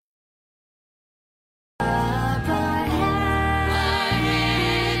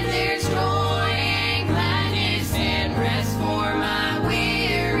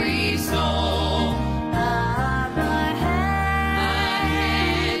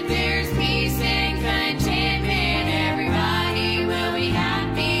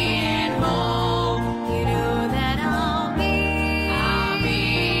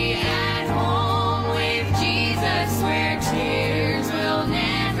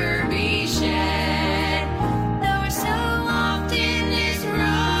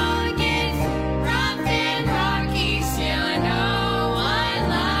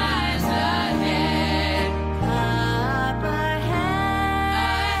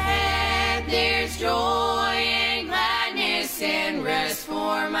joy and gladness and rest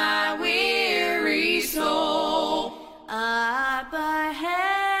for my weary soul. Up ahead,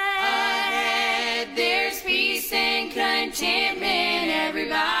 there's peace and contentment.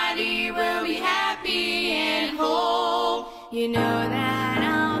 Everybody will be happy and whole. you know that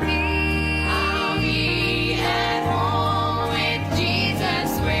I'll be at home with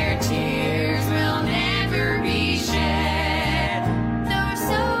Jesus, where tears will never be shed. Though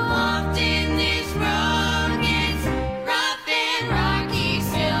so Often this road gets rough and rocky,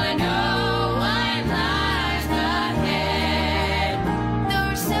 still I know what lies ahead.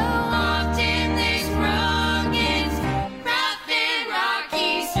 though so Often this road gets rough and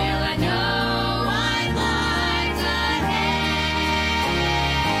rocky, still I know what lies ahead.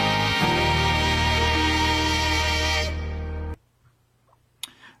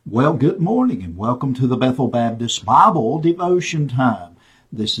 Well, good morning and welcome to the Bethel Baptist Bible Devotion Time.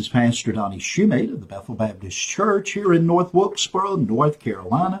 This is Pastor Donnie Shoemate of the Bethel Baptist Church here in North Wilkesboro, North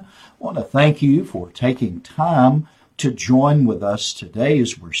Carolina. I want to thank you for taking time to join with us today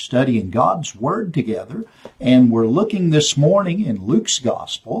as we're studying God's Word together. And we're looking this morning in Luke's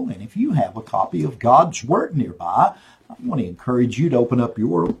Gospel. And if you have a copy of God's Word nearby, I want to encourage you to open up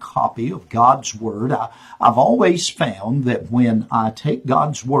your copy of God's Word. I've always found that when I take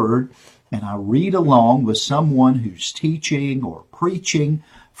God's Word and I read along with someone who's teaching or preaching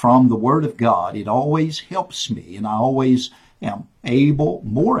from the Word of God, it always helps me, and I always am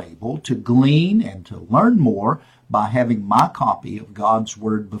more able to glean and to learn more by having my copy of God's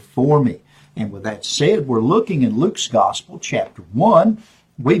Word before me. And with that said, we're looking in Luke's Gospel, chapter 1.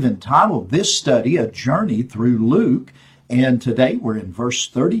 We've entitled this study, A Journey Through Luke, and today we're in verse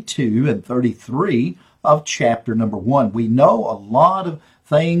 32 and 33 of chapter number 1. We know a lot of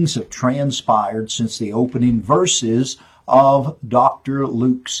things have transpired since the opening verses of Dr.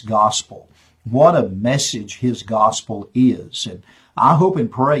 Luke's Gospel. What a message his Gospel is. And I hope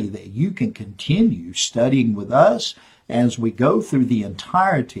and pray that you can continue studying with us as we go through the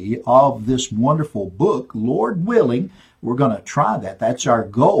entirety of this wonderful book. Lord willing, we're going to try that. That's our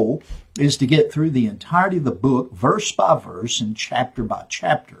goal, is to get through the entirety of the book, verse by verse and chapter by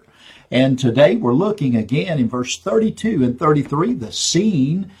chapter. And today we're looking again in verse 32 and 33, the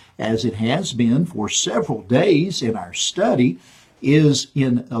scene, as it has been for several days in our study, is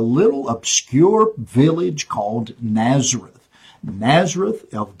in a little obscure village called Nazareth.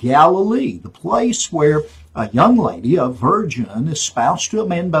 Nazareth of Galilee, the place where a young lady, a virgin, espoused to a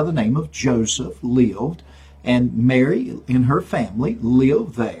man by the name of Joseph, lived, and Mary and her family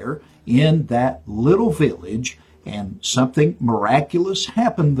lived there in that little village, and something miraculous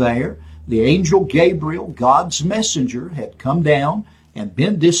happened there. The angel Gabriel, God's messenger, had come down and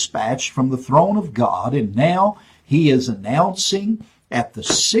been dispatched from the throne of God, and now he is announcing at the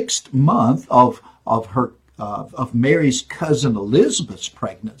 6th month of Mary's cousin Elizabeth's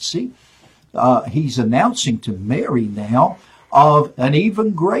pregnancy. He's announcing to Mary now of an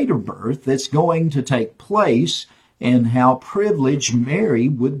even greater birth that's going to take place, and how privileged Mary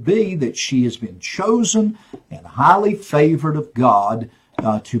would be that she has been chosen and highly favored of God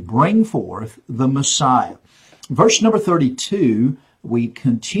to bring forth the Messiah. Verse number 32, we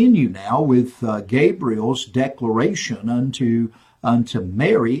continue now with Gabriel's declaration unto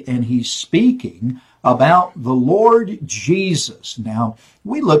Mary, and he's speaking about the Lord Jesus. Now,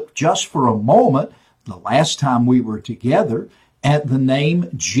 we looked just for a moment, the last time we were together, at the name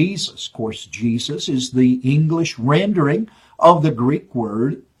Jesus. Of course, Jesus is the English rendering of the Greek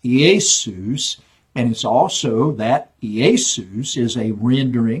word Jesus, and it's also that Jesus is a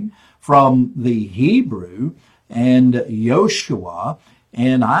rendering from the Hebrew and Yoshua,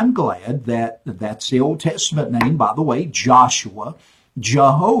 and I'm glad that that's the Old Testament name, by the way, Joshua.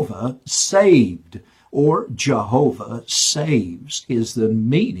 Jehovah saved, or Jehovah saves, is the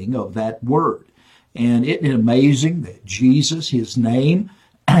meaning of that word. And isn't it amazing that Jesus, his name,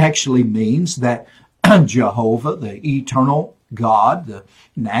 actually means that Jehovah, the eternal God, the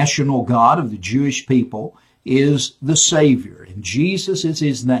national God of the Jewish people, is the Savior. And Jesus is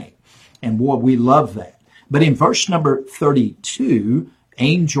his name. And boy, we love that. But in verse number 32,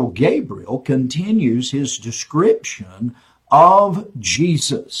 Angel Gabriel continues his description of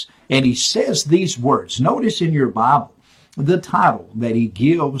Jesus. And he says these words. Notice in your Bible the title that he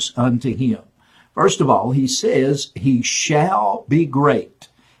gives unto him. First of all, he says, he shall be great.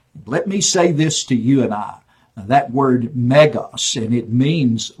 Let me say this to you and I. That word megas, and it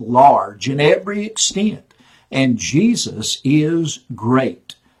means large in every extent. And Jesus is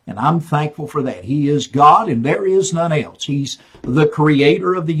great. And I'm thankful for that. He is God and there is none else. He's the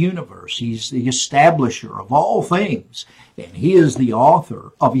creator of the universe. He's the establisher of all things. And He is the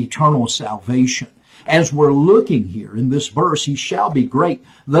author of eternal salvation. As we're looking here in this verse, He shall be great,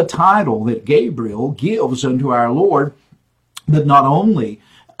 the title that Gabriel gives unto our Lord, that not only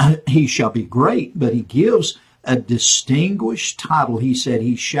He shall be great, but He gives a distinguished title. He said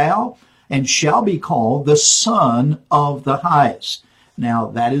He shall be called the Son of the Highest. Now,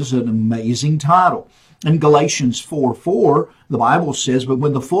 that is an amazing title. In Galatians 4:4, the Bible says, but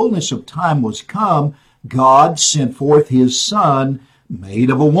when the fullness of time was come, God sent forth His Son, made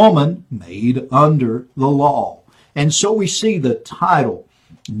of a woman, made under the law. And so we see the title.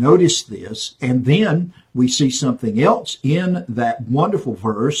 Notice this. And then we see something else in that wonderful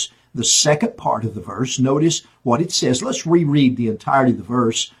verse, the second part of the verse. Notice what it says. Let's reread the entirety of the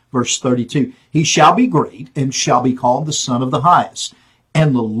verse, verse 32. He shall be great and shall be called the Son of the Highest.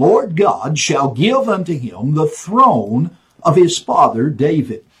 And the Lord God shall give unto him the throne of his father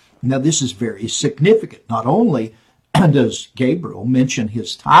David. Now this is very significant. Not only does Gabriel mention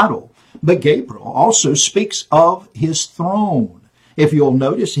his title, but Gabriel also speaks of his throne. If you'll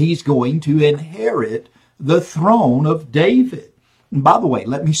notice, he's going to inherit the throne of David. And by the way,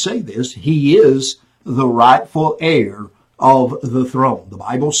 let me say this. He is the rightful heir of the throne. The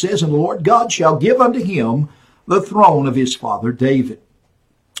Bible says, and the Lord God shall give unto him the throne of his father David.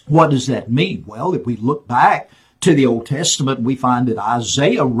 What does that mean? Well, if we look back to the Old Testament, we find that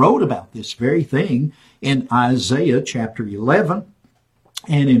Isaiah wrote about this very thing in Isaiah chapter 11.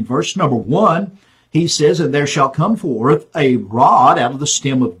 And in verse number 1, he says, and there shall come forth a rod out of the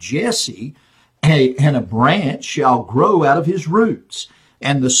stem of Jesse, and a branch shall grow out of his roots.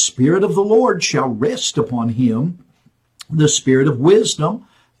 And the Spirit of the Lord shall rest upon him, the Spirit of wisdom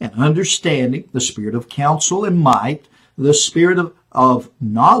and understanding, the Spirit of counsel and might, the Spirit of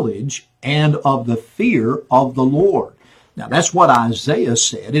knowledge and of the fear of the Lord. Now that's what Isaiah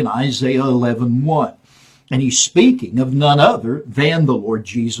said in Isaiah 11:1. And he's speaking of none other than the Lord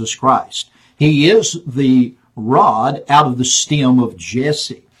Jesus Christ. He is the rod out of the stem of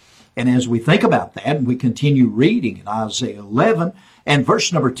Jesse. And as we think about that, and we continue reading in Isaiah 11, and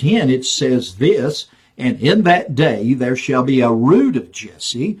verse number 10, it says this, and in that day there shall be a root of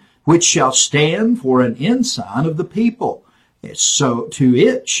Jesse, which shall stand for an ensign of the people. So to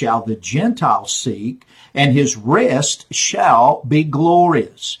it shall the Gentiles seek, and his rest shall be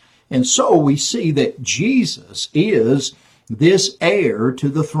glorious. And so we see that Jesus is this heir to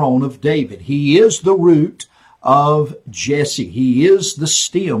the throne of David. He is the root of Jesse. He is the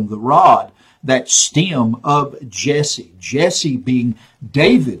stem, the rod, that stem of Jesse. Jesse being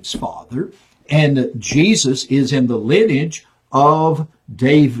David's father, and Jesus is in the lineage of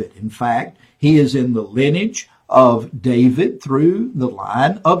David. In fact, he is in the lineage of David through the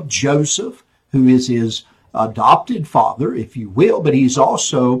line of Joseph, who is his adopted father, if you will, but he's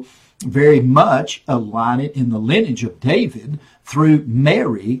also very much aligned in the lineage of David through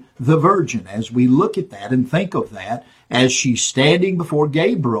Mary the Virgin. As we look at that and think of that, as she's standing before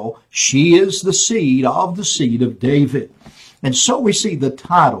Gabriel, she is the seed of David. And so we see the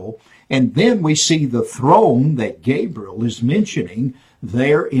title, and then we see the throne that Gabriel is mentioning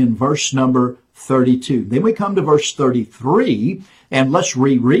there in verse number 32. Then we come to verse 33, and let's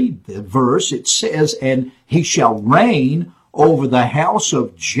reread the verse. It says, and he shall reign over the house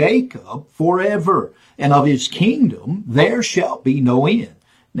of Jacob forever, and of his kingdom there shall be no end.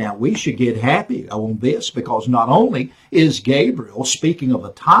 Now, we should get happy on this, because not only is Gabriel speaking of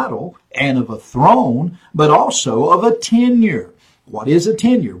a title and of a throne, but also of a tenure. What is a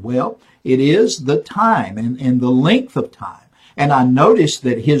tenure? Well, it is the time and the length of time. And I notice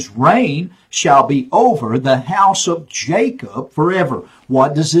that his reign shall be over the house of Jacob forever.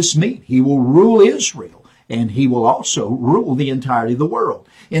 What does this mean? He will rule Israel, and he will also rule the entirety of the world.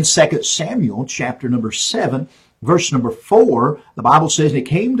 In 2 Samuel chapter number 7, verse number 4, the Bible says, it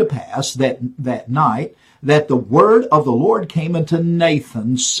came to pass that night that the word of the Lord came unto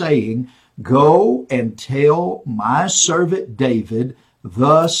Nathan, saying, go and tell my servant David,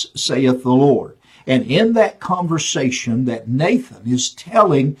 thus saith the Lord. And in that conversation that Nathan is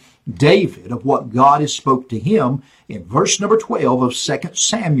telling David of what God has spoke to him, in verse number 12 of 2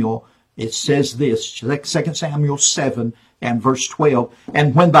 Samuel, it says this, 2 Samuel 7 and verse 12,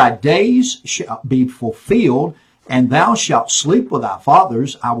 and when thy days shall be fulfilled, and thou shalt sleep with thy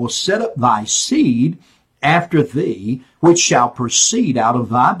fathers, I will set up thy seed after thee, which shall proceed out of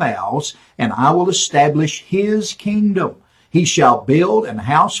thy bowels, and I will establish his kingdom. He shall build an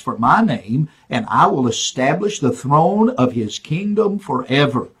house for my name, and I will establish the throne of his kingdom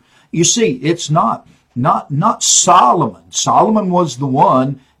forever. You see, it's not not Solomon. Solomon was the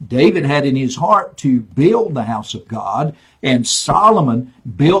one David had in his heart to build the house of God, and Solomon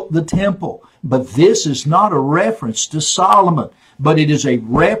built the temple. But this is not a reference to Solomon, but it is a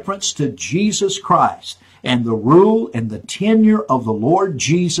reference to Jesus Christ. And the rule and the tenure of the Lord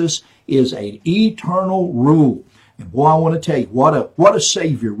Jesus is an eternal rule. And boy, I want to tell you, what a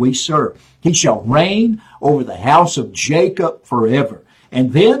Savior we serve. He shall reign over the house of Jacob forever.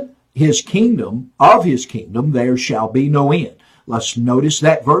 And then his kingdom, there shall be no end. Let's notice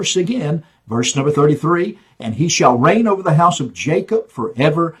that verse again, verse number 33. And he shall reign over the house of Jacob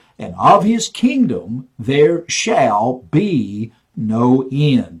forever, and of his kingdom there shall be no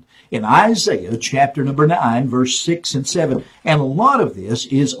end. In Isaiah chapter number 9, verse 6 and 7. And a lot of this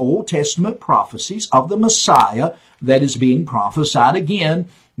is Old Testament prophecies of the Messiah that is being prophesied again,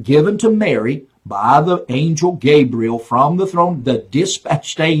 given to Mary by the angel Gabriel from the throne, the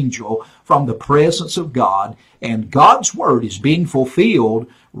dispatched angel from the presence of God. And God's word is being fulfilled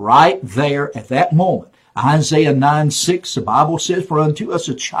right there at that moment. Isaiah 9:6, the Bible says, "For unto us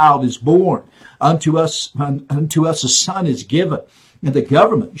a child is born, unto us a son is given, and the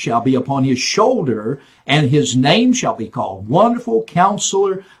government shall be upon his shoulder, and his name shall be called Wonderful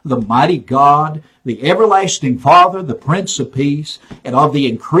Counselor, the Mighty God, the Everlasting Father, the Prince of Peace. And of the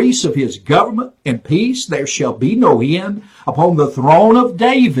increase of his government and peace there shall be no end upon the throne of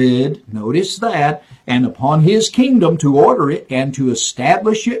David," notice that, "and upon his kingdom, to order it and to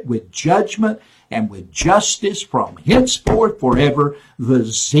establish it with judgment and with justice from henceforth forever. The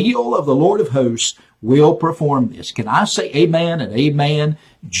zeal of the Lord of hosts will perform this." Can I say amen and amen?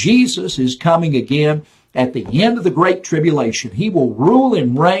 Jesus is coming again at the end of the Great Tribulation. He will rule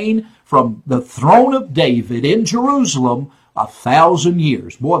and reign from the throne of David in Jerusalem 1,000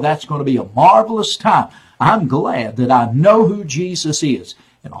 years. Boy, that's going to be a marvelous time. I'm glad that I know who Jesus is.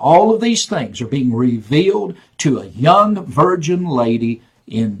 And all of these things are being revealed to a young virgin lady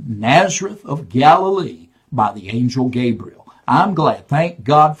in Nazareth of Galilee by the angel Gabriel. I'm glad, thank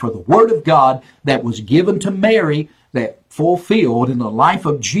God, for the Word of God that was given to Mary, that fulfilled in the life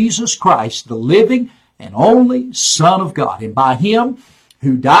of Jesus Christ, the living and only Son of God. And by Him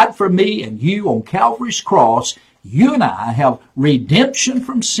who died for me and you on Calvary's cross, you and I have redemption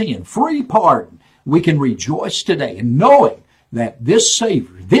from sin, free pardon. We can rejoice today in knowing that this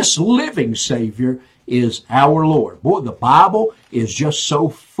Savior, this living Savior, is our Lord. Boy, the Bible is just so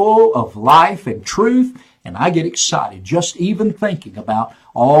full of life and truth, and I get excited just even thinking about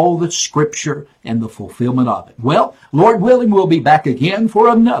all the Scripture and the fulfillment of it. Well, Lord willing, we'll be back again for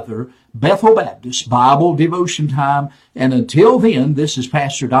another Bethel Baptist Bible devotion time. And until then, this is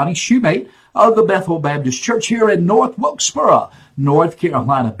Pastor Donnie Shoemate of the Bethel Baptist Church here in North Wilkesboro, North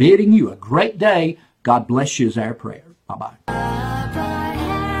Carolina, bidding you a great day. God bless you is our prayer. Bye-bye.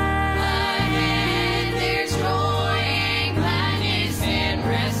 Ahead, there's joy and gladness and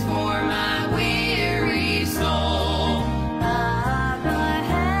rest for my weary soul.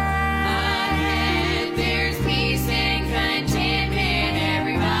 Ahead, there's peace and contentment.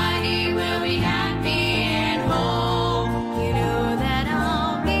 Everybody will be happy and whole. You know that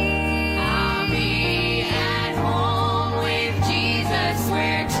I'll be at home with Jesus,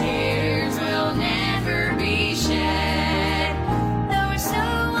 where tears will never be shed. though so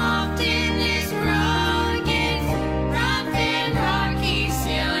Often this road gets rough and rocky,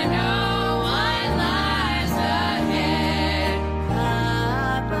 still I know what lies ahead.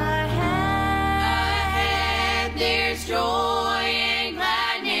 up ahead. Ahead there's joy and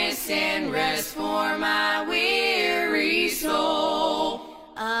gladness and rest for my weary soul.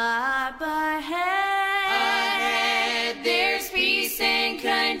 Up ahead. Ahead there's peace and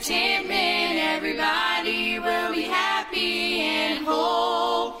contentment. Everybody will be happy and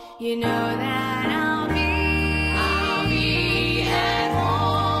whole. You know that